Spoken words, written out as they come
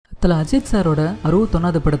தல அஜித் சாரோட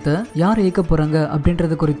 61வது படத்தை யார் இயக்க போறாங்க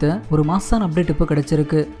அப்படின்றது குறித்த ஒரு மாசான அப்டேட் இப்போ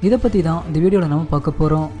கிடைச்சிருக்கு. இதை பத்தி தான் இந்த வீடியோல நம்ம பார்க்க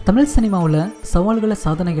போறோம். தமிழ் சினிமாவில் சவால்களை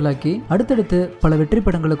சாதனைகளாக்கி அடுத்தடுத்து பல வெற்றி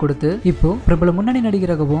படங்களை கொடுத்து இப்போ பிரபல முன்னணி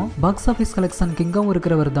நடிகராகவும் பாக்ஸ் ஆபீஸ் கலெக்ஷன் கிங்காவும்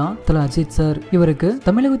இருக்கிறவர் தான் தல அஜித் சார். இவருக்கு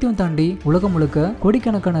தமிழகத்தையும் தாண்டி உலகம் முழுக்க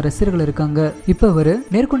கோடிக்கணக்கான ரசிகர்கள் இருக்காங்க. இப்ப இவர்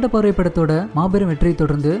நேர்கொண்ட பார்வை படத்தோட மாபெரும் வெற்றியை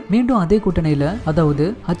தொடர்ந்து மீண்டும் அதே கூட்டணியில, அதாவது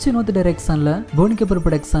வினோத் டைரக்ஷன்ல போனிகபூர்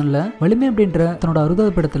ப்ரொடக்ஷன்ல வலிமை அப்படின்ற தன்னோட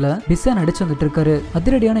 60வது படத்துல பிஸியா நடிச்சு வந்துட்டு இருக்காரு.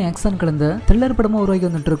 அதிரடியான ஆக்ஷன் கலந்த த்ரில்லர் படமா உருவாகி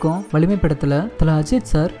வந்துட்டு இருக்கும் வலிமை படத்துல தல அஜித்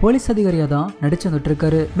சார் போலீஸ் அதிகாரியா தான் நடிச்சு வந்துட்டு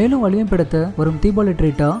இருக்காரு. மேலும் வலிமை படத்தை வரும் தீபாவளி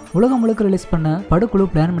ட்ரீட்டா உலகம் முழுக்க ரிலீஸ் பண்ண படக்குழு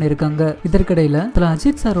பிளான் பண்ணிருக்காங்க. இதற்கிடையில தல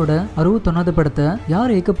அஜித் சாரோட 61வது படத்தை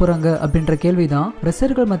யார் இயக்க போறாங்க அப்படின்ற கேள்விதான்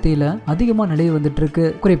ரசிகர்கள் மத்தியில அதிகமா நிலைய வந்துட்டு இருக்கு.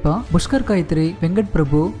 குறிப்பா புஷ்கர் காயத்ரி, வெங்கட்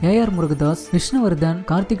பிரபு, ஏஆர் முருகதாஸ், விஷ்ணுவர்தன்,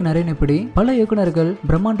 கார்த்திக் நரேன் இப்படி பல இயக்குநர்கள்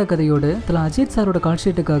பிரம்மாண்ட கதையோடு தல அஜித் சாரோட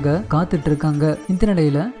கால்ஷீட்டுக்காக காத்துட்டு இருக்காங்க. இந்த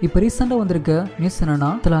நிலையில இப்ப ரீசெண்டா வந்திருக்க நியூஸ் என்னன்னா,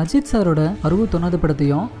 தல அஜித் சாரோட 61வது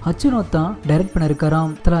படத்தையும் வினோத் தான் டைரக்ட்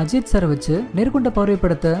பண்ணிருக்காராம். தல அஜித் சாரை வச்சு நேர்கொண்ட பார்வை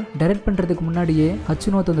படத்தை டைரக்ட் பண்றதுக்கு முன்னாடியே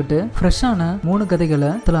வினோத் வந்துட்டு ஃப்ரெஷ்ஷான 3 கதைகளை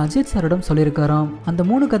தல அஜித் சாரிடம் சொல்லியிருக்காராம். அந்த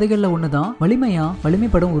 3 கதைகள்ல ஒண்ணுதான் வலிமை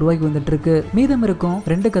படம் உருவாகி வந்துட்டு இருக்கு. மீதம் இருக்கும்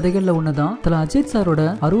 2 கதைகள்ல ஒண்ணுதான் தல அஜித் சாரோட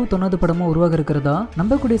 61வது படமும் உருவாக இருக்கிறதா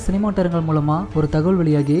நம்பக்கூடிய சினிமா டரங்கள் மூலமா ஒரு தகவல்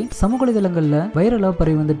வெளியாகி சமூக வலைதளங்கள்ல வைரலா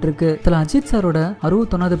பரவி வந்துட்டு இருக்கு. தல அஜித் சாரோட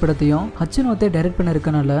 61வது படத்தையும் வினோத்தை டைரக்ட் பண்ண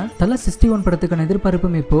இருக்கனால தல 61 படத்துக்கான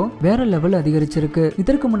எதிர்பார்ப்பும் இப்போ வேற லெவல் அதிகரிச்சிருக்கு.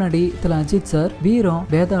 இதற்கு முன்னாடி தல அஜித் சார் வீரம்,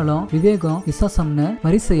 வேதாளம், விவேகம், விசாசம்னு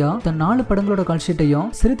வரிசையா தன் 4 படங்களோட கால்ஷீட்டையும்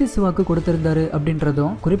சிறுத்தை சிவாக்கு கொடுத்திருந்தாரு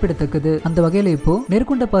அப்படின்றதும் குறிப்பிடத்தக்கது. அந்த வகையில இப்போ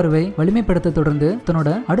நேர்கொண்ட பார்வை வலிமை படத்தை தொடர்ந்து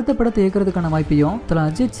தன்னோட அடுத்த படத்தை இயக்கிறதுக்கான வாய்ப்பையும் தல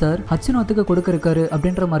அஜித் சார் வினோத்துக்கு கொடுக்க இருக்காரு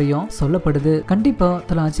அப்படின்ற மாதிரியும் சொல்லப்படுது. கண்டிப்பா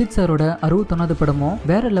தல அஜித் சாரோட 61வது படமும்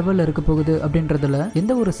வேற லெவல்ல இருக்க போகுது அப்படின்றதுல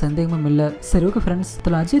எந்த ஒரு சந்தேகமும் இல்ல. சரி, ஓகே ஃப்ரெண்ட்ஸ்,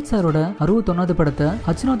 தல அஜித் சாரோட 61வது படத்தை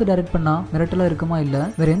வினோத் டைரக்ட் பண்ணா மிரட்டலா இருக்குமா, இல்ல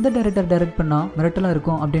வேற எந்த டைரக்டர் டைரக்ட் பண்ணா மிரட்டலா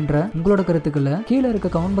இருக்கும் அப்படின்ற உங்களோட கருத்துக்களை கீழே இருக்க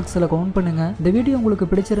கமெண்ட் பாக்ஸ்ல கமெண்ட் பண்ணுங்க. இந்த வீடியோ உங்களுக்கு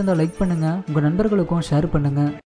பிடிச்சிருந்தா லைக் பண்ணுங்க, உங்க நண்பர்களுக்கும் ஷேர் பண்ணுங்க.